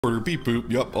Order beep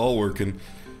boop. Yup, all working.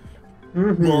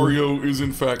 Mario is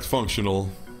in fact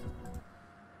functional.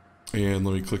 And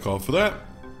let me click off of that.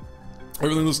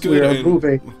 Everything looks good. We are and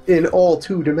moving in all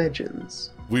 2 dimensions.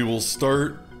 we will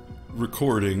start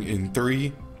recording in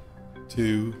 3,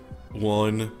 2,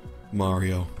 1,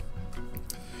 Mario.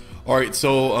 Alright,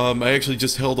 so I actually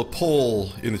just held a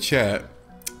poll in the chat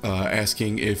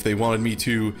asking if they wanted me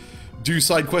to do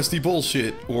side questy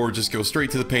bullshit or just go straight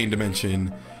to the pain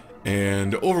dimension.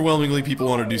 And overwhelmingly people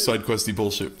want to do side questy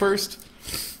bullshit first.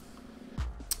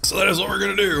 So that is what we're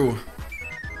gonna do.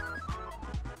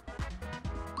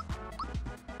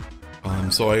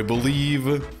 So I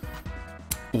believe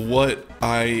what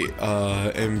I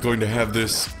am going to have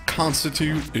this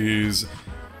constitute is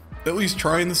at least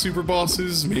trying the super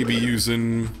bosses, maybe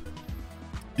using,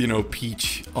 you know,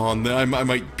 Peach on the... I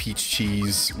might Peach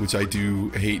cheese, which I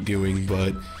do hate doing,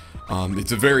 but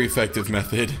it's a very effective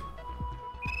method.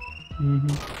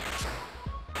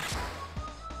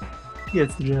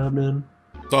 Gets the job done.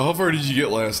 So how far did you get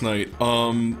last night?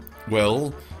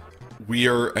 Well, we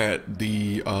are at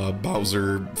the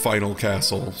Bowser final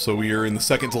castle, so we are in the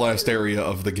second to last area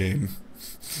of the game.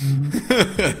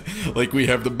 Like, we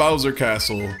have the Bowser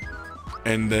Castle,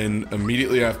 and then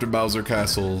immediately after Bowser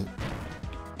Castle,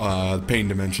 Pain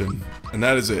Dimension, and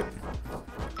that is it.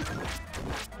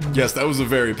 Yes, that was a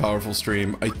very powerful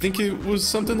stream. I think it was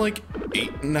something like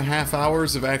 8.5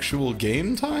 hours of actual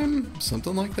game time?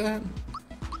 Something like that?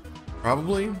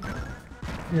 Probably?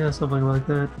 Yeah, something like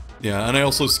that. Yeah, and I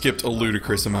also skipped a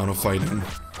ludicrous amount of fighting.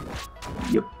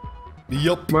 Yep.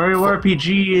 Yup. Mario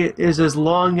RPG is as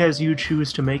long as you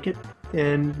choose to make it,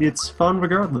 and it's fun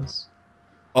regardless.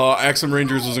 Axum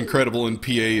Rangers was incredible, and PA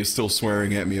is still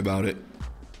swearing at me about it.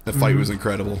 The fight was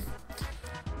incredible.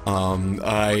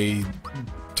 I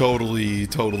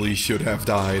totally should have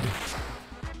died.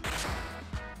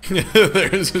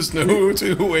 There's just no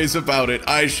two ways about it.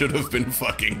 I should have been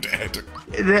fucking dead.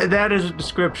 That is a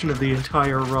description of the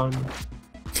entire run.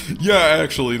 Yeah,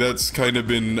 actually, that's kind of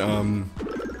been,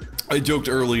 I joked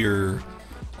earlier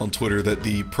on Twitter that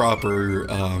the proper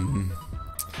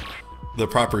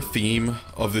theme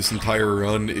of this entire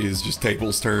run is just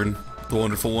Table's Turn. The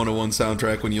Wonderful 101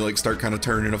 soundtrack, when you, like, start kind of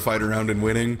turning a fight around and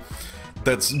winning.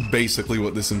 That's basically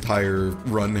what this entire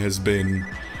run has been.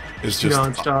 It's just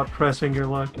non-stop pressing your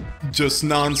luck. just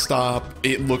non-stop.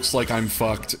 It looks like I'm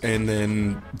fucked, and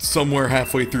then somewhere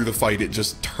halfway through the fight, it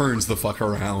just turns the fuck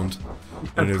around.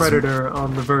 A predator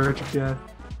on the verge of death.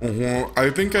 I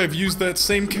think I've used that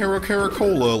same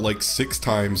Cola like 6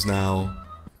 times now.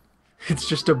 It's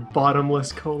just a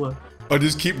bottomless cola. I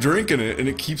just keep drinking it, and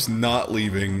it keeps not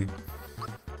leaving.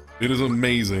 It is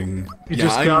amazing. You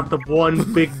just got the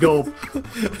one big gulp.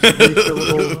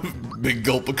 Big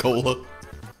gulp of cola.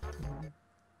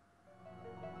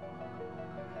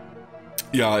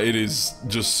 Yeah, it is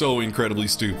just so incredibly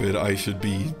stupid. I should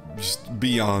be just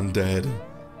beyond dead.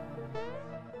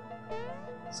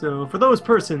 So, for those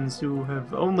persons who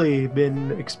have only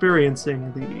been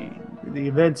experiencing the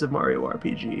events of Mario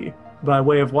RPG by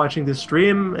way of watching this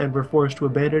stream and were forced to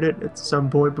abandon it at some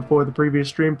point before the previous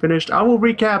stream finished, I will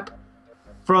recap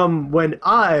from when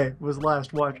I was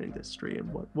last watching this stream,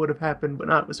 what would have happened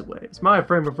when I was away. As my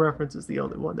frame of reference is the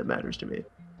only one that matters to me.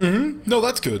 No,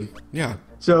 that's good. Yeah.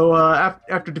 So,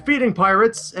 after defeating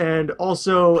pirates and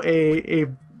also a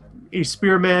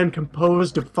spearman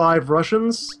composed of 5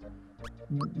 Russians,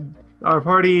 our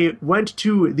party went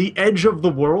to the edge of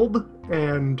the world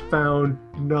and found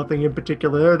nothing in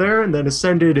particular there, and then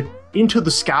ascended into the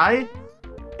sky,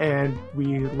 and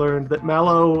we learned that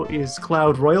Mallow is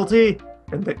Cloud Royalty,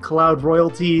 and that Cloud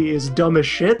Royalty is dumb as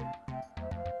shit.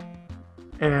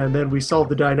 And then we solved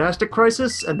the dynastic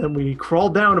crisis, and then we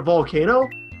crawled down a volcano,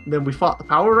 and then we fought the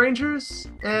Power Rangers,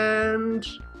 and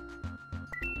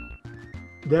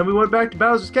then we went back to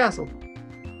Bowser's Castle.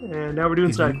 And now we're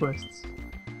doing side quests.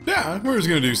 Yeah, we're just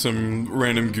gonna do some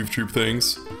random Goof Troop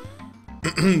things.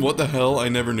 What the hell? I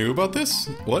never knew about this?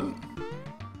 What?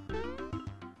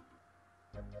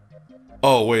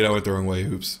 Oh, wait, I went the wrong way.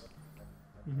 Oops.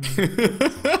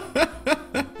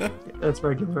 That's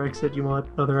regular exit. You want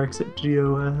other exit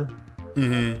geo,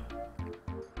 Through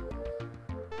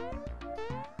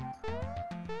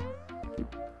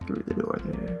the door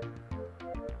there.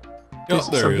 Oh,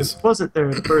 there it is. Wasn't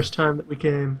there the first time that we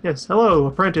came. Yes, hello,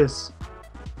 apprentice.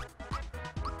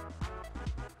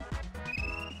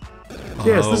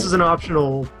 Yes, this is an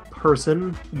optional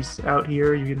person. He's out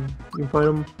here. You can fight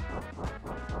him.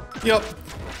 Yep.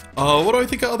 What do I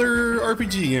think of other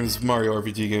RPG games, Mario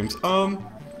RPG games?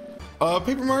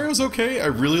 Paper Mario's okay. I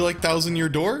really like Thousand Year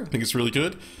Door. I think it's really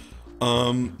good.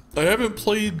 I haven't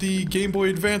played the Game Boy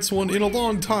Advance one in a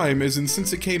long time, as in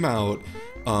since it came out.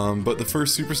 But the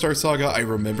first Superstar Saga I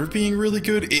remember being really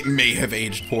good. It may have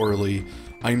aged poorly.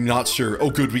 I'm not sure. Oh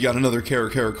good, we got another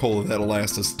Caracola that'll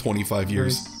last us 25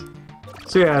 years.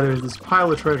 So yeah, there's this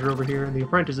pile of treasure over here, and the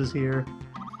apprentice is here.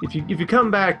 If you come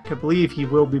back, I believe he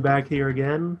will be back here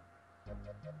again.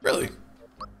 Really?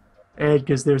 And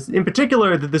because there's, in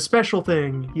particular, the special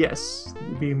thing, yes,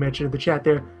 being mentioned in the chat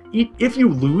there. If you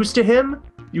lose to him,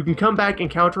 you can come back and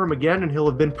counter him again, and he'll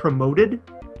have been promoted.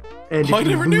 And if I you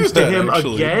never knew lose to that, him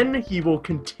actually. again, he will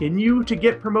continue to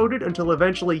get promoted until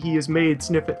eventually he is made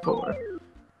Sniffit 4.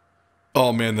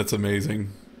 Oh man, that's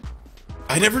amazing.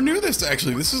 I never knew this,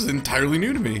 actually. This is entirely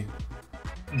new to me.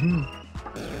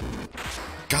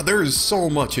 God, there is so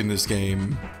much in this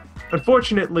game.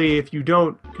 Unfortunately, if you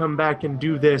don't come back and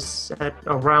do this at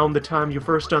around the time you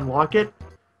first unlock it,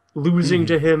 losing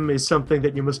to him is something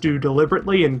that you must do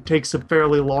deliberately and takes a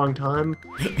fairly long time.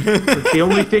 But the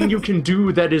only thing you can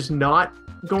do that is not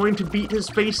going to beat his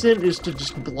face in is to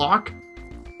just block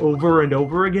over and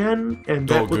over again, and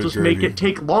that will good just make gravy. it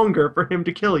take longer for him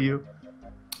to kill you.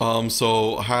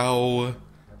 So how...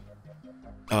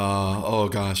 oh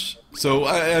gosh. So,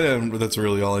 I don't, that's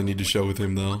really all I need to show with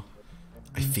him, though.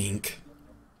 I think.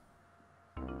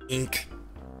 Ink.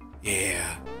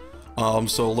 Yeah.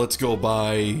 So let's go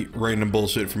buy random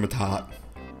bullshit from a tot.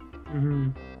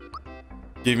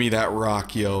 Give me that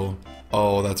rock, yo.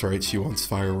 Oh, that's right, she wants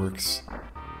fireworks.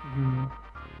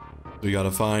 We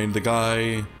gotta find the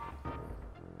guy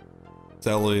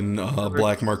selling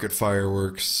black market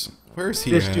fireworks. Where's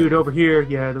he This at? dude over here,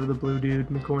 yeah, the blue dude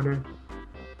in the corner.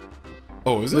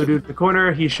 Oh, is Blue it? dude in the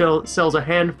corner, he sells a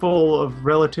handful of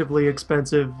relatively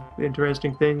expensive,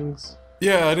 interesting things.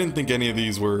 Yeah, I didn't think any of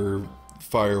these were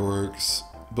fireworks,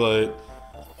 but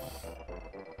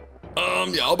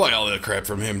yeah, I'll buy all that crap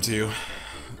from him too.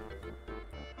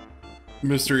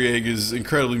 Mystery egg is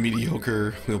incredibly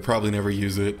mediocre. He'll probably never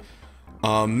use it.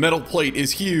 Metal plate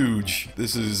is huge.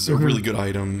 This is a really good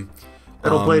item.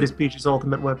 Metal plate is Peach's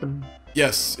ultimate weapon.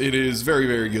 Yes, it is very,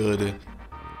 very good.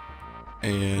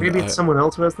 And Maybe it's someone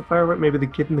else who has the firework. Maybe the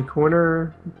kid in the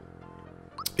corner.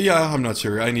 yeah, I'm not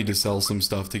sure. I need to sell some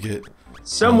stuff to get.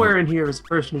 Somewhere in here is a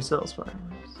person who sells fireworks.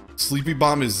 Sleepy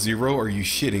bomb is 0. Are you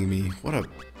shitting me? What a.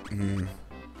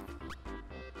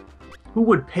 Who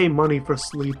would pay money for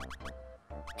sleep?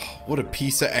 What a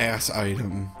piece of ass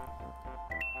item.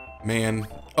 Man.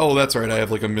 Oh, that's right. I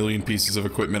have like a million pieces of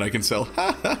equipment I can sell.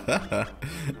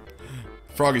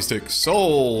 Froggy stick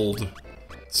sold.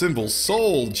 Cymbal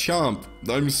sold. Chomp.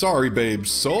 I'm sorry, babe.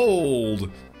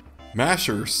 Sold.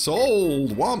 Masher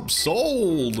sold. Womp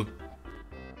sold.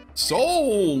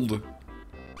 Sold.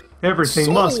 Everything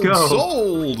Sold. must go.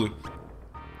 Sold.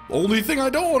 Only thing I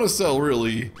don't want to sell,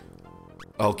 really.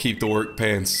 I'll keep the work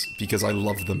pants because I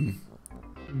love them.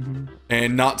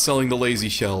 And not selling the lazy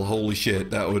shell. Holy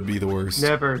shit, that would be the worst.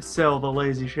 Never sell the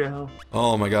lazy shell.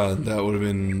 Oh my god, that would have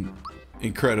been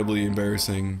incredibly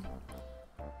embarrassing.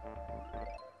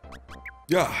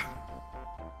 Yeah.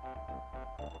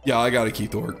 Yeah, I gotta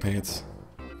keep the work pants.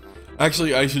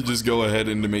 Actually, I should just go ahead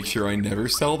and to make sure I never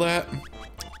sell that.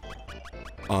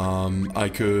 I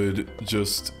could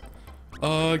just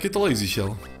get the lazy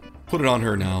shell. Put it on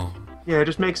her now. Yeah,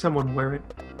 just make someone wear it.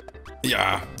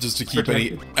 Yeah, just to keep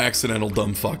any accidental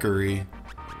dumb fuckery.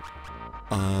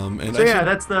 And So yeah,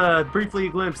 that's the briefly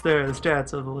glimpse there, the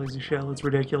stats of the lazy shell. It's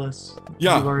ridiculous.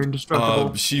 yeah, You are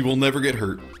indestructible. she will never get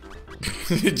hurt.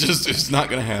 It's not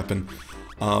gonna happen.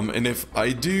 And if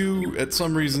I do, at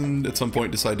some reason, at some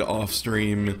point, decide to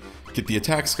off-stream get the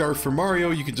attack scarf for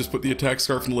Mario, you can just put the attack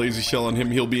scarf and the lazy shell on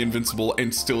him. He'll be invincible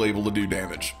and still able to do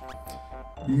damage.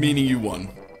 Meaning you won.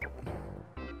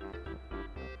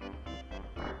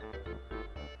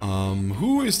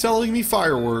 Who is telling me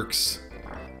fireworks?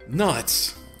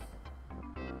 Nuts.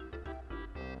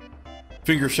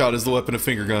 Finger shot is the weapon of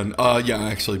finger gun. Yeah,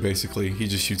 actually, basically, he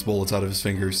just shoots bullets out of his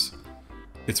fingers.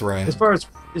 It's rad. As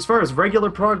far as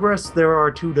regular progress, there are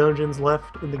 2 dungeons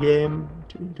left in the game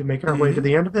to make our way to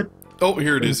the end of it. Oh,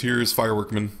 here it is. Here's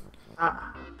Fireworkman.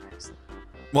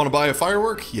 Want to buy a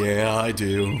firework? Yeah, I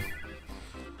do.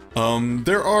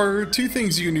 There are 2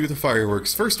 things you can do with the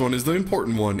fireworks. First one is the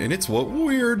important one, and it's what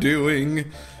we're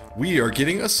doing. We are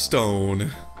getting a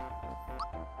stone.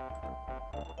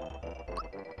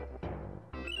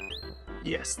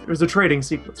 Yes, there's a trading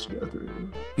sequence to go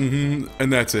through.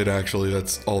 And that's it, actually.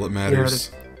 That's all that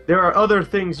matters. There are other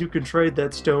things you can trade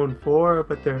that stone for,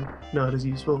 but they're not as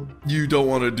useful. You don't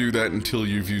want to do that until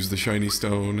you've used the shiny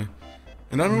stone.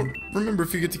 And I don't remember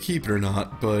if you get to keep it or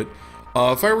not, but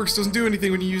Fireworks doesn't do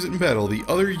anything when you use it in battle. The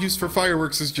other use for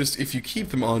fireworks is just if you keep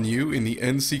them on you in the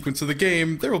end sequence of the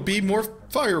game, there will be more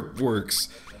fireworks.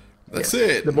 That's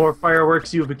it. The more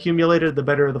fireworks you've accumulated, the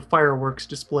better the fireworks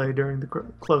display during the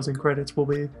closing credits will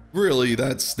be. Really,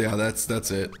 that's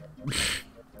it.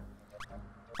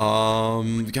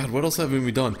 God, what else haven't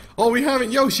we done? Oh, we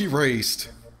haven't Yoshi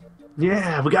raced.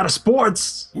 Yeah, we got a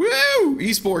sports. Woo!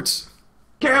 Esports.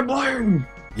 Gambling.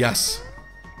 Yes.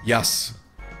 Yes.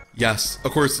 Yes.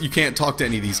 Of course, you can't talk to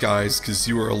any of these guys because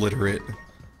you are illiterate.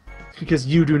 Because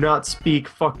you do not speak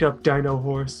fucked up dino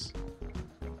horse.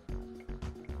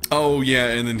 Oh, yeah,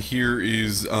 and then here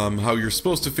is how you're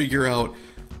supposed to figure out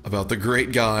about the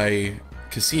Great Guy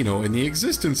Casino and the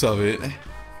existence of it.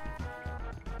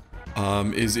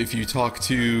 Is if you talk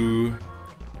to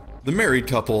the married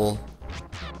couple,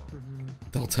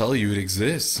 they'll tell you it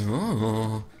exists.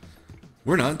 Oh,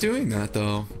 we're not doing that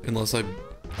though, unless I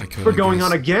could. We're going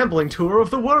on a gambling tour of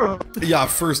the world. Yeah,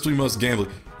 first we must gamble.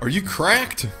 Are you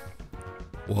cracked?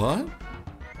 What?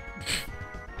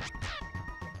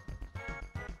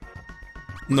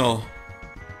 No.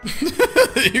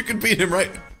 You can beat him,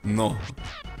 right? No.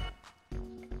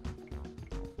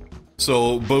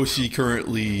 So Boshi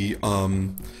currently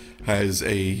has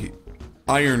a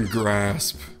iron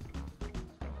grasp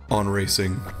on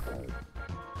racing.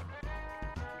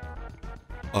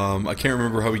 I can't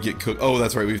remember how we get cooked. Oh,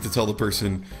 that's right. We have to tell the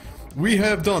person, we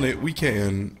have done it. We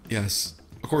can. Yes.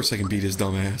 Of course I can beat his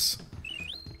dumb ass.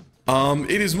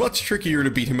 It is much trickier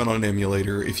to beat him on an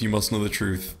emulator, if you must know the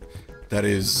truth. That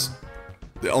is,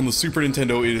 on the Super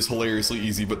Nintendo, it is hilariously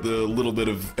easy, but the little bit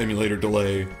of emulator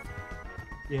delay.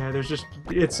 Yeah, there's just,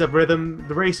 it's a rhythm,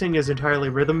 the racing is entirely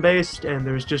rhythm based, and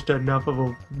there's just enough of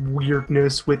a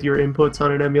weirdness with your inputs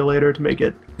on an emulator to make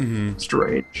it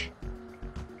strange.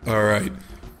 Alright,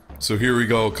 so here we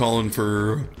go, calling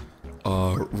for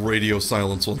radio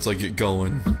silence once I get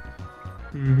going.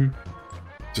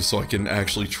 Just so I can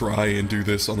actually try and do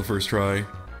this on the first try.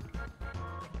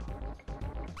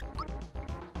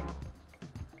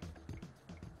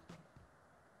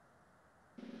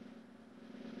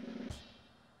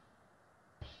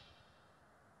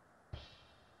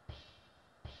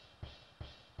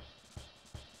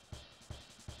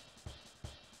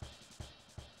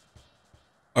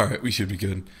 Alright, we should be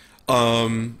good.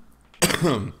 And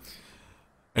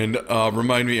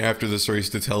remind me after this race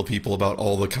to tell people about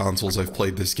all the consoles I've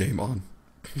played this game on.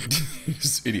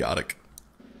 It's idiotic.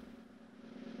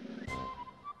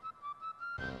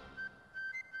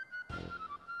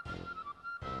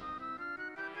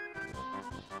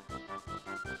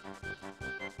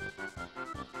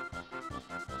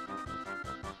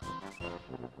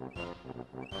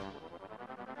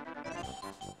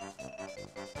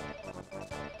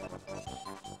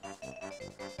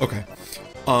 Okay.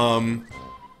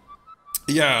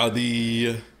 Yeah,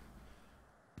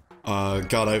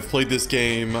 God, I've played this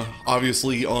game,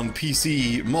 obviously, on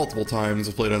PC multiple times.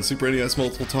 I've played it on Super NES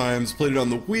multiple times. Played it on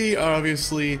the Wii,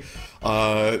 obviously.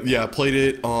 Yeah, played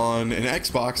it on an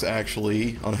Xbox,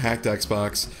 actually, on a hacked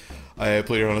Xbox. I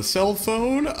played it on a cell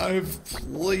phone. I've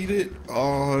played it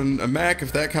on a Mac,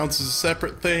 if that counts as a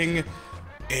separate thing.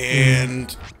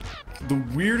 And the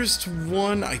weirdest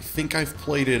one I think I've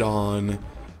played it on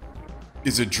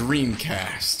is a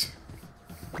Dreamcast.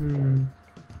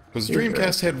 Because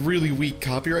Dreamcast had really weak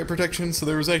copyright protection, so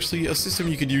there was actually a system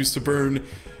you could use to burn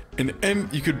an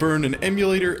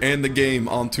emulator and the game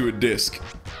onto a disc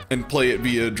and play it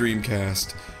via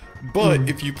Dreamcast. But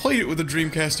if you played it with a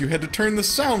Dreamcast, you had to turn the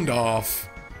sound off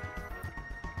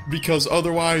because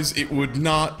otherwise it would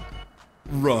not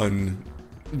run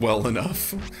well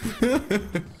enough.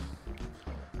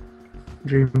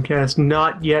 Dreamcast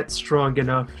not yet strong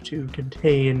enough to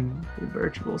contain a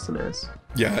virtual SNES.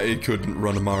 Yeah, it couldn't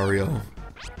run a Mario.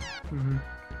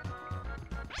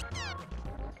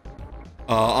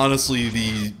 Honestly,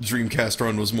 the Dreamcast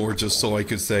run was more just so I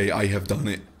could say, I have done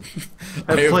it.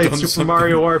 I played Super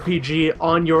Mario RPG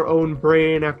on your own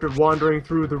brain after wandering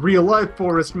through the real-life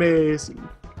forest maze and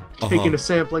taking a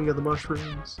sampling of the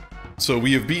mushrooms. So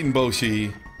we have beaten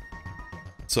Boshi,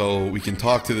 so we can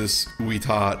talk to this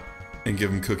Uitot and give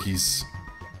him cookies.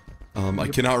 I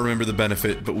cannot remember the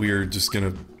benefit, but we are just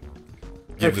gonna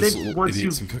give this little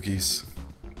idiot some cookies.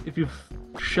 If you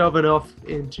shove enough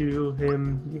into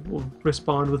him, he will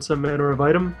respond with some manner of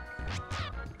item.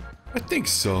 I think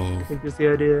so. I think that's the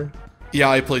idea. Yeah,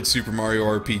 I played Super Mario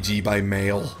RPG by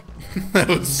mail. That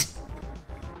was...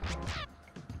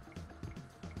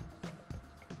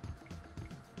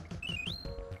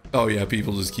 Oh yeah,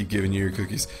 people just keep giving you your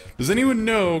cookies. Does anyone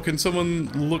know, can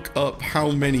someone look up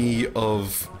how many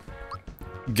of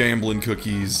Gamblin'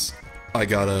 cookies I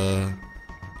gotta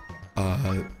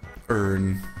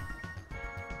earn.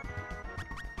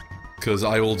 Because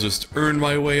I will just earn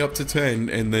my way up to 10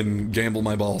 and then gamble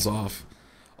my balls off.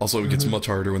 Also, it gets much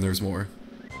harder when there's more.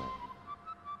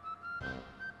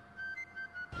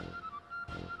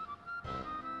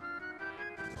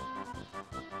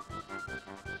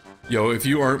 Yo, if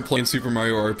you aren't playing Super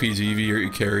Mario RPG via your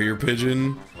carrier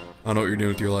pigeon, I don't know what you're doing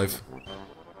with your life.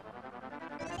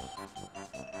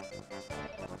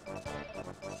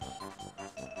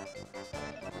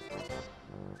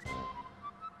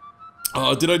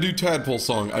 Did I do Tadpole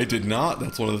Song? I did not.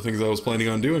 That's one of the things I was planning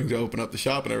on doing to open up the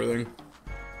shop and everything.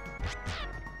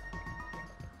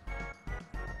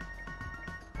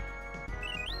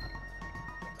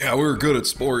 Yeah, we were good at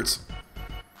sports.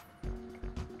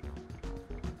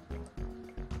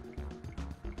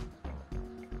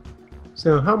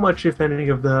 So how much, if any,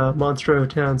 of the Monstro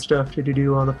Town stuff did you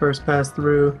do on the first pass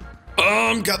through?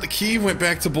 Got the key, went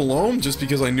back to Boulogne just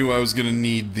because I knew I was gonna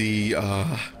need the,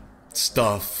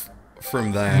 stuff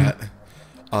from that,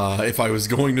 if I was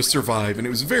going to survive, and it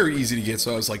was very easy to get,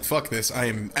 so I was like, fuck this, I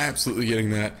am absolutely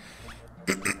getting that.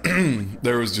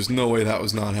 There was just no way that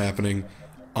was not happening.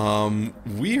 Oh,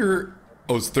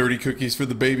 it's 30 cookies for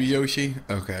the baby Yoshi?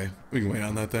 Okay, we can wait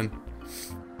on that then.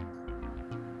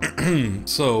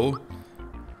 So,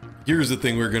 here's the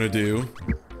thing we're gonna do.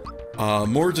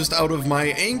 More just out of my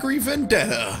angry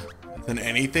vendetta than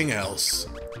anything else.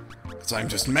 Because I'm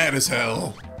just mad as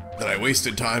hell that I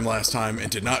wasted time last time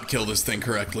and did not kill this thing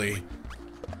correctly.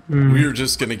 We're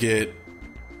just gonna get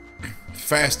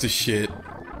fast as shit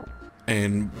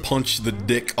and punch the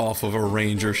dick off of a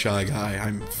ranger Shy Guy.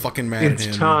 I'm fucking mad at him.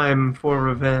 It's time for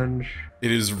revenge.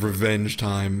 It is revenge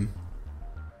time.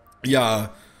 Yeah,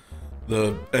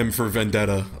 the M for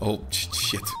Vendetta. Oh,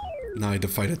 shit. Now I had to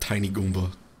fight a tiny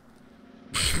Goomba.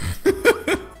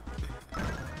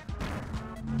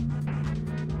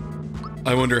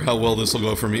 I wonder how well this will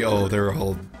go for me. Oh, they're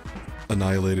all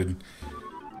annihilated.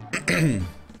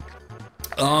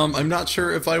 I'm not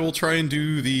sure if I will try and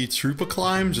do the Troopa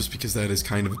climb, just because that is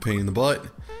kind of a pain in the butt.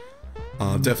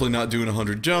 Definitely not doing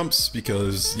 100 jumps,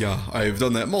 because, yeah, I've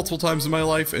done that multiple times in my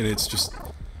life, and it's just...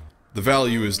 the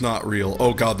value is not real.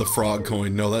 Oh god, the frog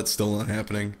coin. No, that's still not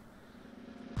happening.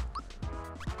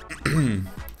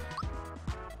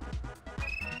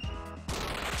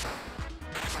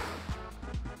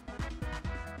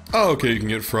 Oh, okay, you can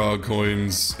get frog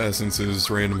coins, essences,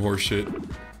 random horse shit.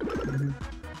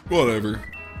 Whatever.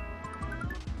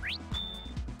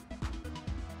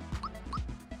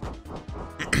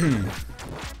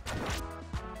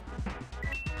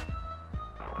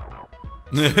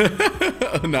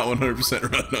 Not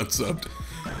 100% run unsubbed.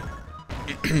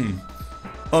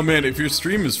 Oh man, if your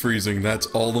stream is freezing, that's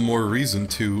all the more reason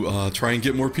to try and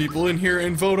get more people in here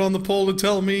and vote on the poll and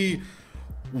tell me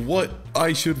what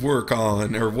I should work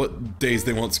on, or what days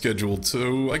they want scheduled,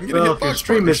 so I can get a hitbox. If your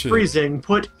stream is freezing,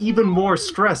 put even more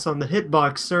stress on the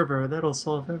hitbox server. That'll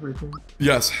solve everything.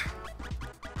 Yes.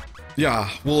 Yeah,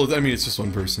 well, I mean, it's just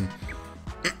one person.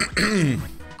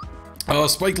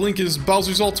 Spike Link is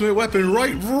Bowser's ultimate weapon.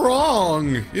 Right?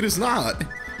 Wrong! It is not.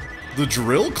 The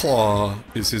Drill Claw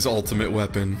is his ultimate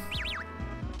weapon.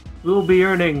 We'll be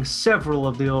earning several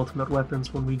of the ultimate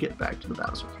weapons when we get back to the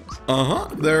Bowser Castle. Uh-huh.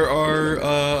 There are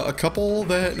a couple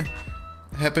that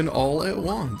happen all at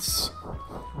once.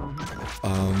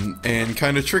 And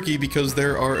kind of tricky because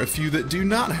there are a few that do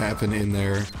not happen in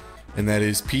there. And that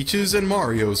is Peaches and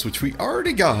Mario's, which we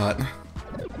already got.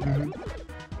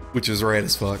 Which is rad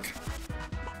as fuck.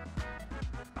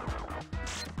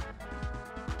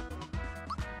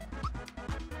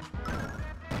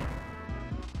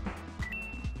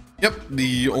 Yep,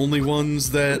 the only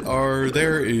ones that are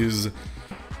there is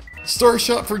Star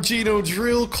Shot for Geno,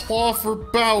 Drill Claw for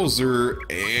Bowser,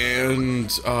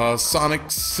 and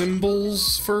Sonic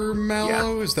Symbols for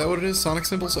Mallow? Yeah. Is that what it is? Sonic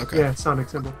Symbols? Okay. Yeah, Sonic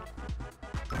Symbol.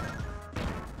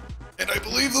 And I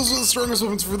believe those are the strongest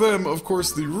weapons for them. Of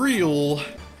course, the real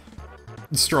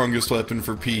strongest weapon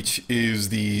for Peach is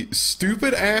the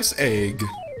stupid-ass egg.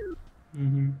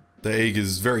 The egg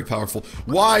is very powerful.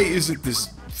 Why isn't this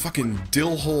fucking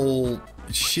dillhole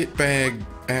shitbag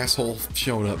asshole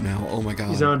showing up now? Oh my god.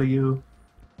 He's onto you.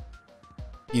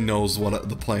 He knows what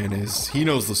the plan is. He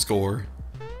knows the score.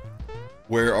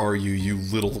 Where are you, you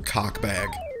little cockbag?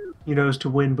 He knows to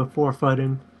win before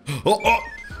fighting. Oh!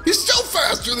 He's still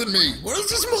faster than me! What is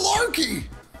this malarkey?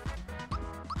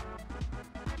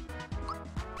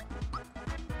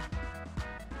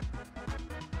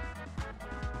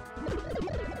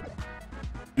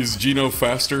 Is Geno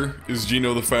faster? Is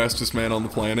Geno the fastest man on the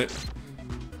planet?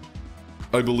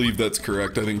 I believe that's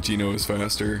correct. I think Gino is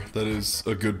faster. That is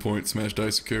a good point, Smash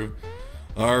Daisaku.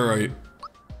 Alright.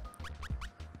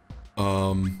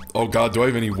 Oh god, do I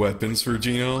have any weapons for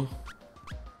Gino?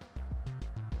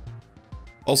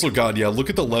 Also, god, yeah, look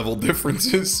at the level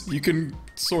differences. You can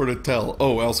sort of tell.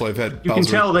 Oh, also I've had You can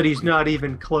tell that he's not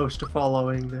even close to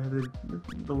following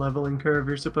the leveling curve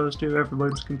you're supposed to.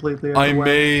 Everyone's completely I overwhelmed.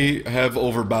 may have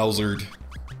over Bowsered.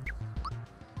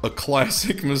 A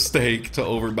classic mistake to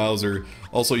over Bowser.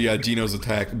 Also, yeah, Gino's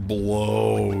attack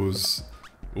blows.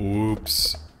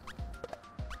 Whoops.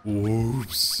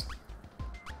 Whoops.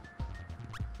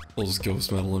 I'll just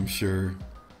Ghost Metal, I'm sure.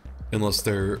 Unless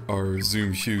there are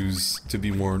Zoom shoes to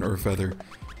be worn, or feather.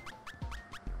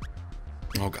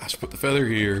 Oh gosh, put the feather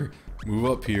here.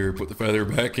 Move up here, put the feather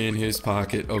back in his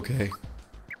pocket. Okay.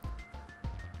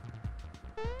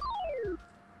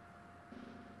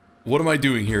 What am I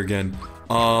doing here again?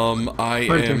 I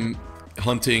am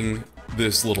hunting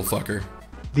this little fucker.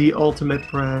 The ultimate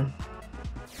prey.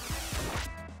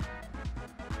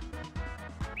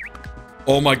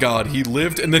 Oh my god, he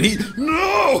lived and then he—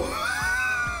 No!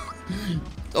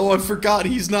 Oh, I forgot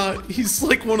he's not— he's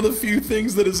like one of the few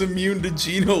things that is immune to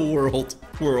Geno Whirl.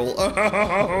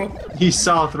 He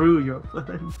saw through your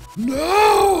plan.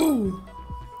 No!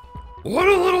 What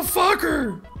a little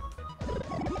fucker!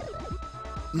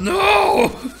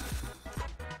 No!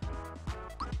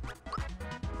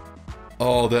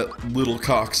 Oh, that little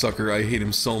cocksucker, I hate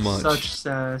him so much. Such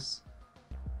sass.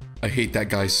 I hate that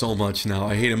guy so much now.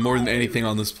 I hate him more than anything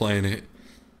on this planet.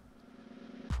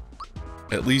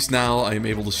 At least now I am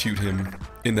able to shoot him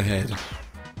in the head.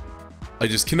 I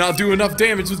just cannot do enough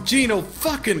damage with Geno.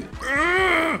 Fucking—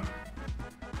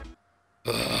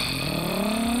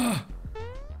 I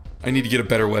need to get a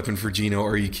better weapon for Geno.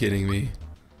 Are you kidding me?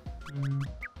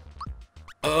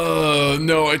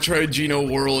 No, I tried Geno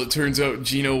Whirl. It turns out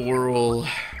Geno Whirl—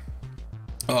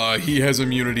 he has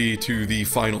immunity to the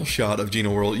final shot of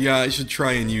Geno Whirl. Yeah, I should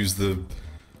try and use the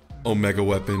Omega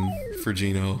weapon for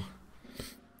Geno.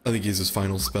 I think he's his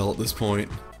final spell at this point.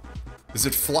 Is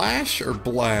it Flash or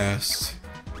Blast?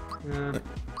 Yeah.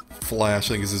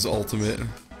 Flash, I think, is his ultimate.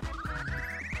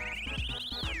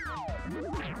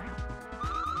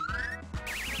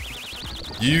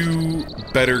 You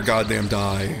better goddamn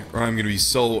die, or I'm gonna be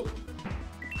so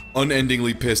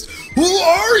unendingly pissed. Who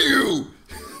are you?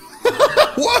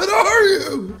 What are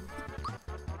you?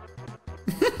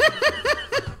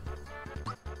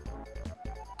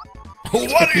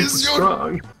 What is your—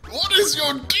 Strong. what is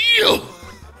your deal?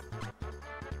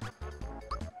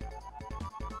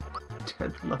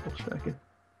 10th level dragon.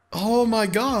 Oh my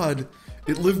god.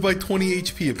 It lived by 20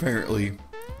 HP apparently.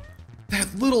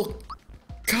 That little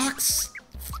cox.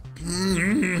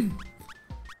 I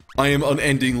am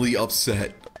unendingly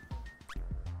upset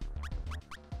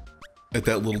at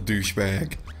that little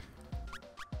douchebag.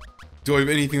 Do I have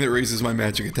anything that raises my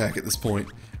magic attack at this point?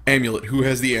 Amulet. Who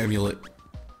has the amulet?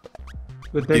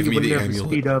 But then Give you me wouldn't the have to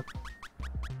amulet. speed up.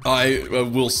 I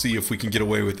will see if we can get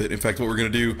away with it. In fact, what we're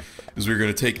going to do is we're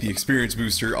going to take the experience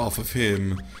booster off of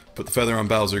him, put the feather on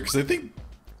Bowser, because I think—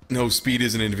 no, speed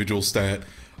is an individual stat.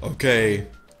 Okay,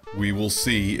 we will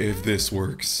see if this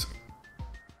works.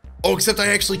 Oh, except I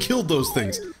actually killed those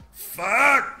things.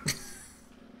 Fuck!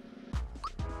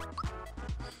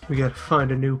 We gotta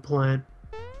find a new plant.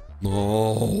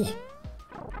 No.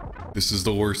 This is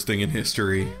the worst thing in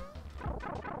history.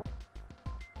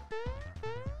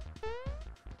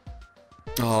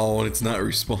 Oh, and it's not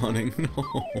respawning.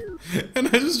 No. And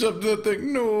I just jumped that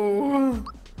thing. No.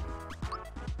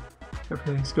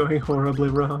 Everything's going horribly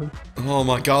wrong. Oh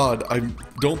my god. I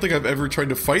don't think I've ever tried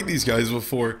to fight these guys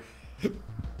before.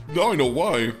 Now I know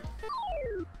why.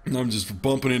 I'm just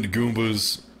bumping into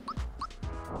Goombas.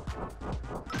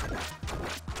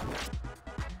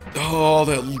 Oh,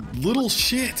 that little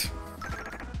shit.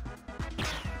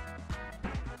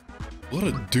 What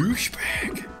a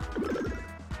douchebag.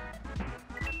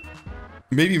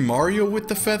 Maybe Mario with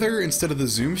the feather instead of the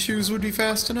Zoom shoes would be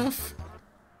fast enough?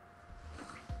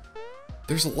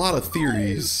 There's a lot of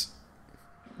theories.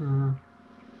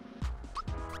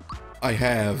 I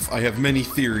have many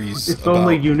theories. If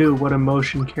only you knew what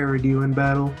emotion carried you in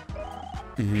battle.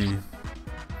 Mm-hmm.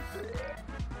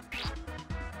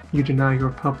 You deny your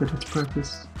puppet its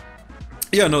purpose.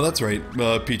 Yeah, no, that's right.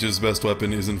 Peach's best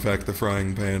weapon is in fact the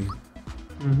frying pan.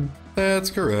 Mm-hmm. That's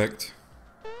correct.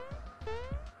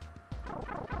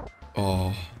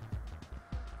 Oh.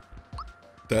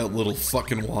 That little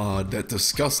fucking wad. That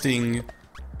disgusting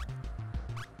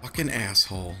fucking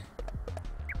asshole.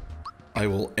 I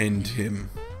will end him.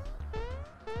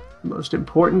 The most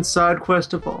important side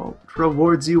quest of all, which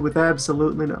rewards you with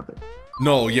absolutely nothing.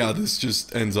 No, yeah, this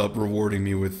just ends up rewarding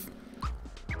me with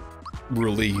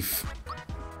relief.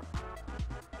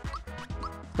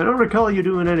 I don't recall you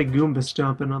doing any Goomba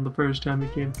stomping on the first time you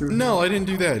came through. No, I didn't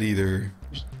do that either.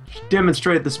 Just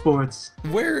demonstrate the sports.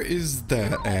 Where is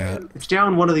that at? It's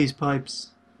down one of these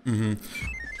pipes. Mm-hmm.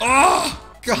 Oh!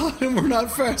 God, and we're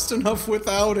not fast enough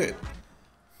without it.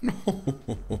 No.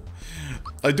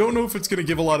 I don't know if it's gonna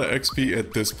give a lot of XP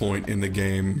at this point in the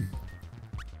game.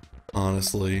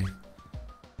 Honestly.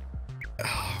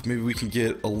 Maybe we can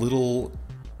get a little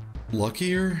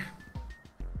luckier?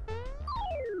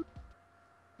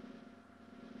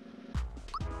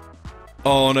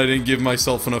 Oh, and I didn't give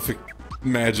myself enough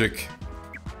magic.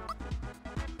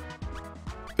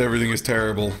 Everything is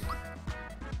terrible.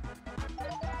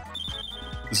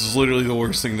 This is literally the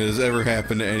worst thing that has ever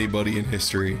happened to anybody in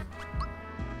history.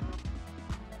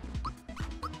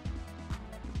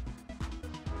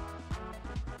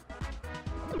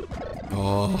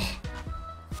 Oh.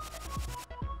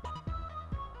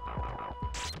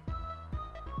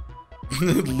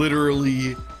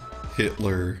 Literally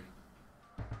Hitler.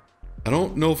 I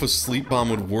don't know if a sleep bomb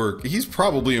would work. He's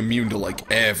probably immune to,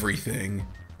 like, everything.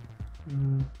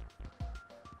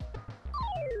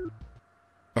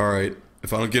 Alright,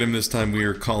 if I don't get him this time, we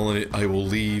are calling it. I will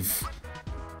leave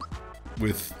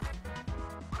with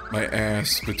my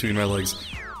ass between my legs.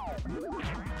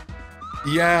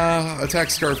 Yeah, Attack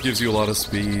Scarf gives you a lot of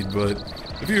speed, but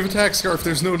if you have Attack Scarf,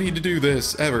 there's no need to do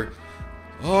this, ever.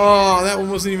 Oh, that one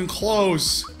wasn't even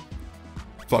close.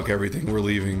 Fuck everything, we're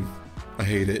leaving. I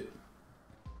hate it.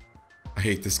 I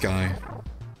hate this guy.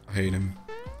 I hate him.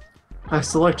 I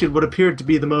selected what appeared to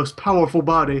be the most powerful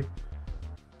body.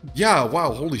 Yeah,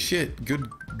 wow, holy shit. Good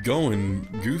going,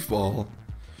 goofball.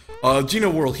 Geno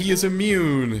Whirl, he is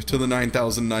immune to the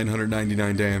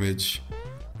 9,999 damage.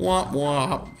 Womp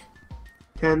womp.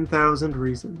 10,000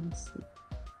 reasons.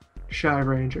 Shy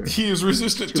Ranger. He is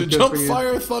resistant Too to good jump, for you.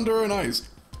 fire, thunder, and ice.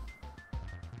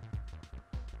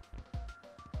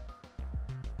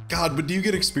 God, but do you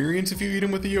get experience if you eat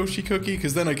him with a Yoshi cookie?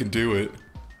 Because then I can do it.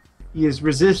 He is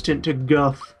resistant to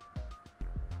guff.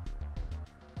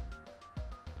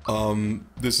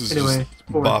 This is Anyway, just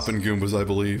sports. bopping Goombas, I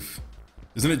believe.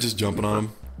 Isn't it just jumping on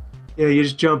him? Yeah, you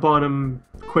just jump on him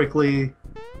quickly.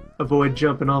 Avoid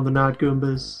jumping on the not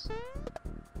Goombas.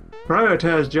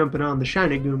 Prioritize jumping on the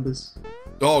shiny Goombas.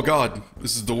 Oh god,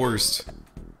 this is the worst.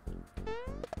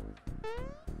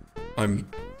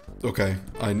 Okay,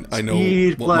 I know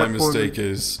Speed what my platforming. mistake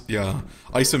is. Yeah,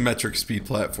 isometric speed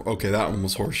platform. Okay, that one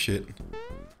was horse shit.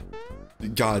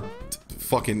 God,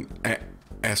 fucking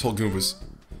asshole Goombas.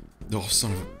 Oh,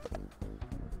 son of a...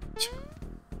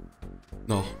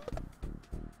 No.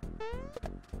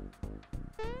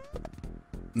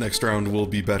 Next round will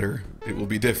be better. It will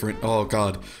be different. Oh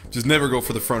god. Just never go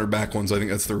for the front or back ones. I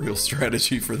think that's the real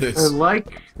strategy for I this.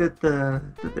 like that the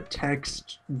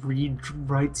text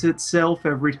rewrites itself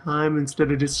every time instead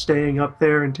of just staying up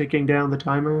there and ticking down the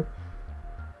timer.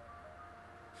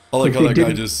 I like If how they that guy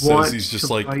didn't just says, want he's just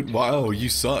to like, write- wow, you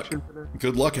suck.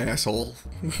 Good luck, asshole.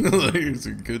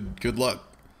 Good luck.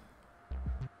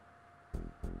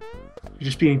 You're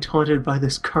just being taunted by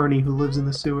this carny who lives in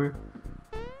the sewer.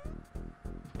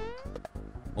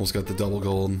 Almost got the double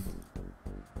gold.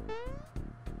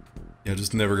 Yeah,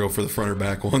 just never go for the front or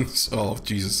back ones. Oh,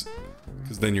 Jesus.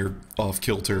 Because then you're off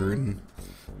kilter and...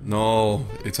 No,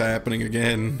 it's happening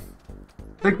again.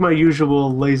 I think my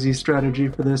usual lazy strategy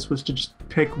for this was to just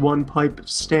pick one pipe,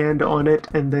 stand on it,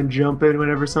 and then jump in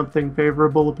whenever something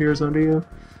favorable appears under you.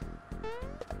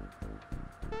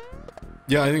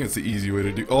 Yeah, I think it's the easy way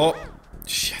to do... Oh!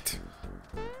 Shit.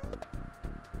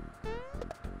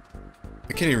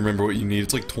 I can't even remember what you need.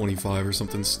 It's like 25 or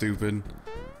something stupid.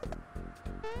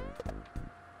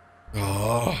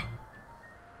 Oh.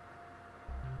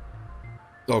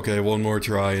 Okay, one more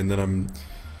try and then I'm...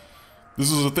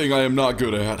 This is a thing I am not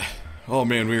good at. Oh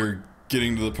man, we are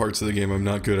getting to the parts of the game I'm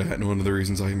not good at, and one of the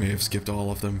reasons I may have skipped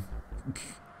all of them.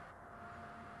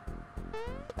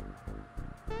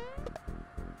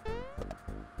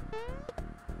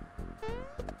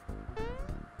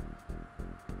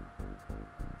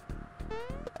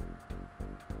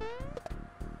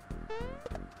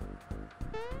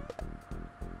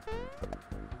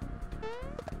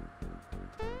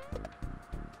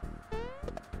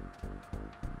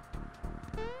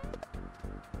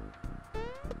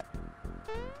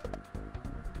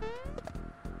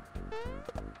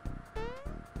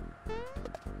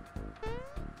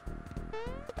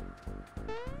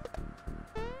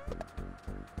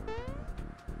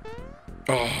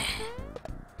 Oh.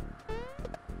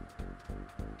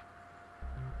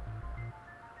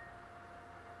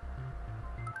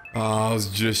 I was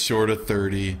just short of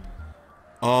 30.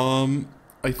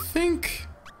 I think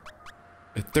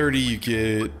at 30 you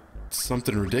get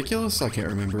something ridiculous? I can't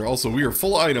remember. Also, we are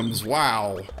full items.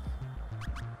 Wow.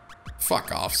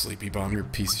 Fuck off, Sleepy Bomb. You're a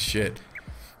piece of shit.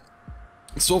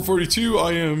 Soul 42,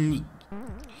 I am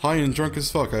high and drunk as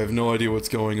fuck. I have no idea what's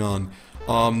going on.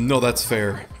 No, that's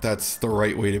fair. That's the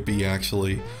right way to be,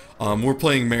 actually. We're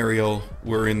playing Mario.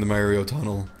 We're in the Mario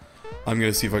tunnel. I'm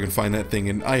gonna see if I can find that thing,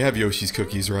 and I have Yoshi's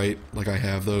cookies, right? Like, I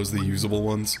have those, the usable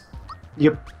ones.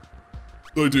 Yep.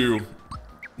 I do.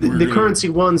 The currency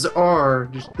ones are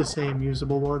just the same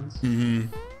usable ones. Mm-hmm.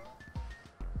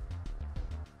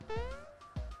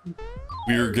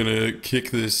 We're gonna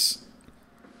kick this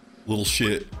little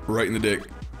shit right in the dick.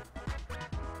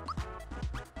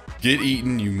 Get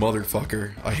eaten, you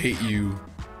motherfucker. I hate you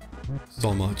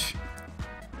so much.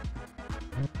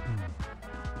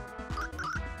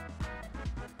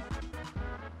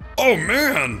 Oh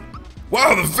man!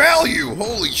 Wow, the value!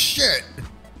 Holy shit!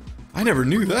 I never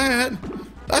knew that.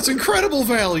 That's incredible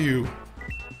value.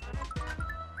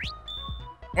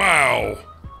 Wow.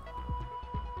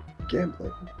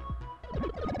 Gambling.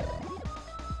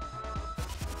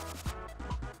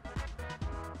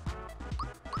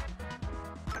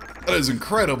 That is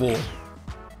incredible.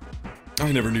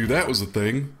 I never knew that was a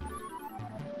thing.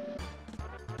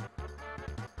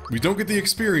 We don't get the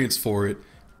experience for it,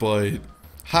 but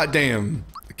hot damn,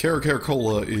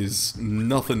 Caracara is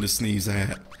nothing to sneeze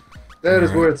at. That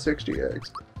is worth 60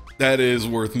 eggs. That is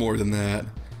worth more than that.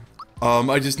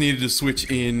 I just needed to switch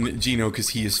in Gino because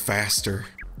he is faster.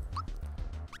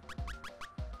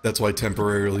 That's why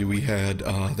temporarily we had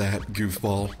that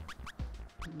goofball.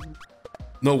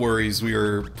 No worries, we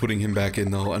are putting him back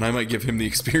in though, and I might give him the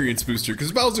experience booster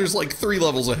because Bowser's like 3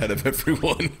 levels ahead of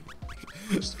everyone.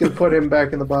 Just gonna put him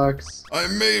back in the box. I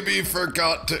maybe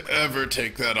forgot to ever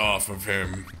take that off of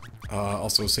him.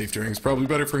 Also, safe during is probably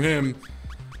better for him.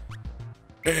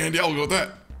 And yeah, we'll go with that.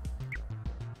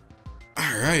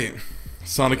 Alright.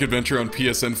 Sonic Adventure on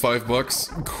PSN,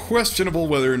 $5. Questionable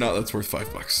whether or not that's worth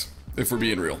 $5, if we're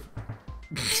being real.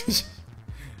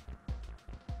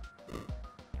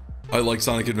 I like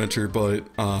Sonic Adventure, but,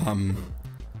 I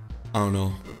don't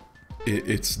know.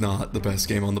 It's not the best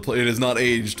game on the play. It has not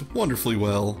aged wonderfully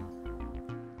well.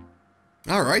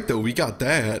 Alright, though, we got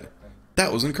that.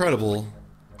 That was incredible.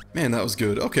 Man, that was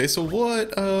good. Okay, so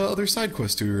what other side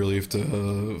quests do we really have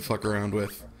to fuck around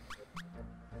with?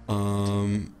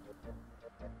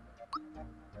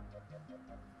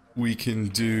 We can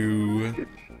do... You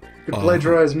could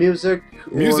plagiarize music,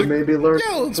 or maybe learn...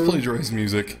 Yeah, let's plagiarize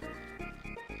music.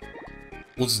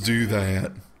 Let's do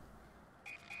that.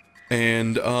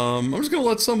 And, I'm just gonna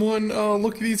let someone,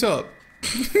 look these up.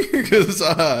 Because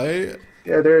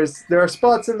Yeah, there are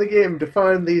spots in the game to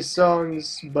find these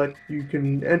songs, but you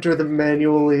can enter them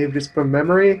manually just from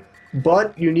memory,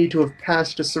 but you need to have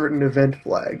passed a certain event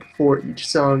flag for each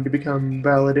song to become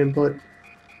valid input.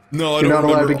 No, I You're don't not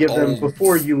allowed to remember give all... them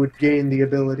before you would gain the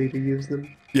ability to use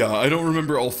them. Yeah, I don't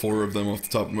remember all 4 of them off the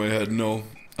top of my head, no.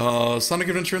 Sonic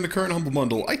Adventure in the current Humble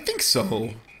Bundle. I think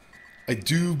so. I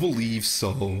do believe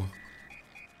so.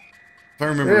 If I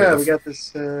remember Yeah, right,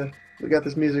 we got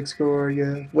this music score.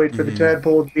 You wait for the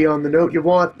tadpole to be on the note you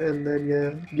want, and then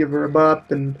you give her a bop,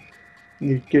 and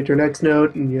you get your next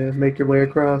note, and you make your way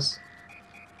across.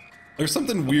 There's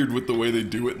something weird with the way they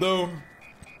do it, though.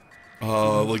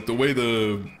 Like, the way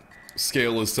the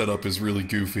scale is set up is really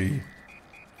goofy.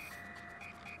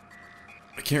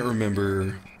 I can't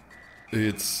remember.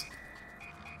 It's...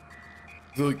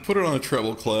 They, like, put it on a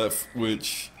treble clef,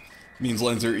 which means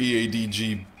lines are E, A, D,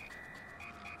 G...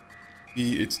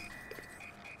 It's...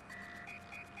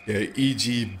 Yeah, E,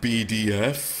 G, B, D,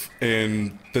 F,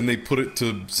 and then they put it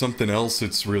to something else.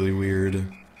 It's really weird.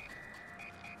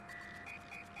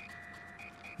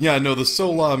 Yeah, no, the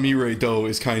Sol, La, Mi, Re, Do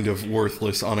is kind of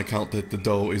worthless on account that the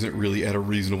Do isn't really at a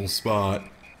reasonable spot.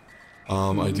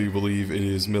 I do believe it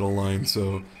is middle line,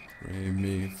 so... Re,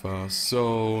 Mi, Fa,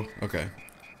 So... Okay.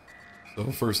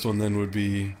 So, first one then would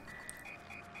be...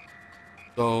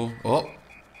 So... Oh!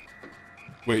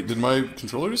 Wait, did my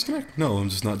controller disconnect? No, I'm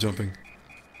just not jumping.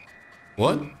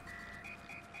 What?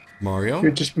 Mario?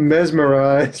 You're just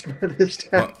mesmerized by this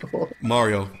tadpole.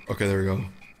 Mario. Okay, there we go.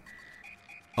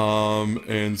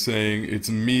 And saying it's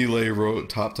melee row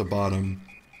top to bottom.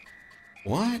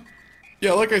 What?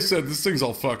 Yeah, like I said, this thing's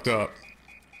all fucked up.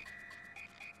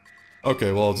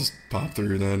 Okay, well, I'll just pop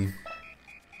through then.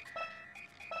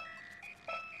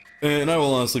 And I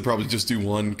will honestly probably just do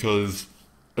one, because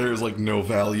there's, like, no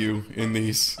value in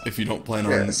these if you don't plan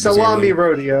on... Salami zeroing.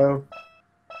 Rodeo.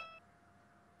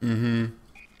 Mm-hmm.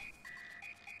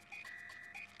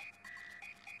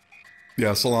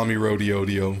 Yeah, salami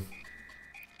rodeo.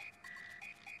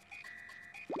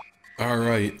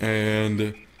 Alright,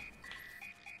 and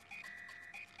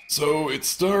so it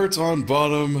starts on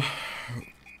bottom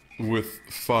with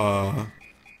fa.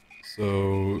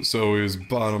 So is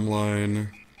bottom line.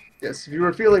 Yes, if you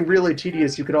were feeling really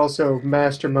tedious, you could also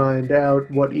mastermind out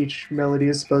what each melody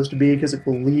is supposed to be, because it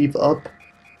will leave up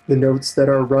the notes that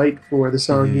are right for the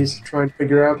song he's trying to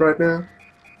figure out right now.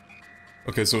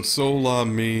 Okay, so it's so la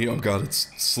mi. Oh god, it's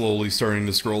slowly starting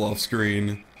to scroll off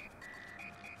screen.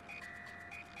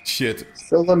 Shit.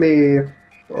 So let me.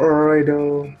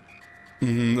 Alrighto.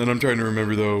 And I'm trying to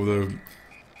remember though the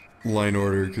line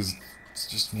order because it's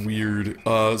just weird.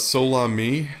 So la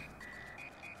mi.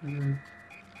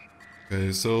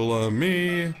 Okay, so la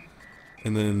mi,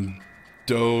 and then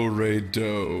do re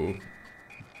do.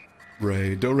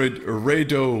 Re do re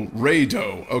do re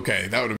do. Okay, that would have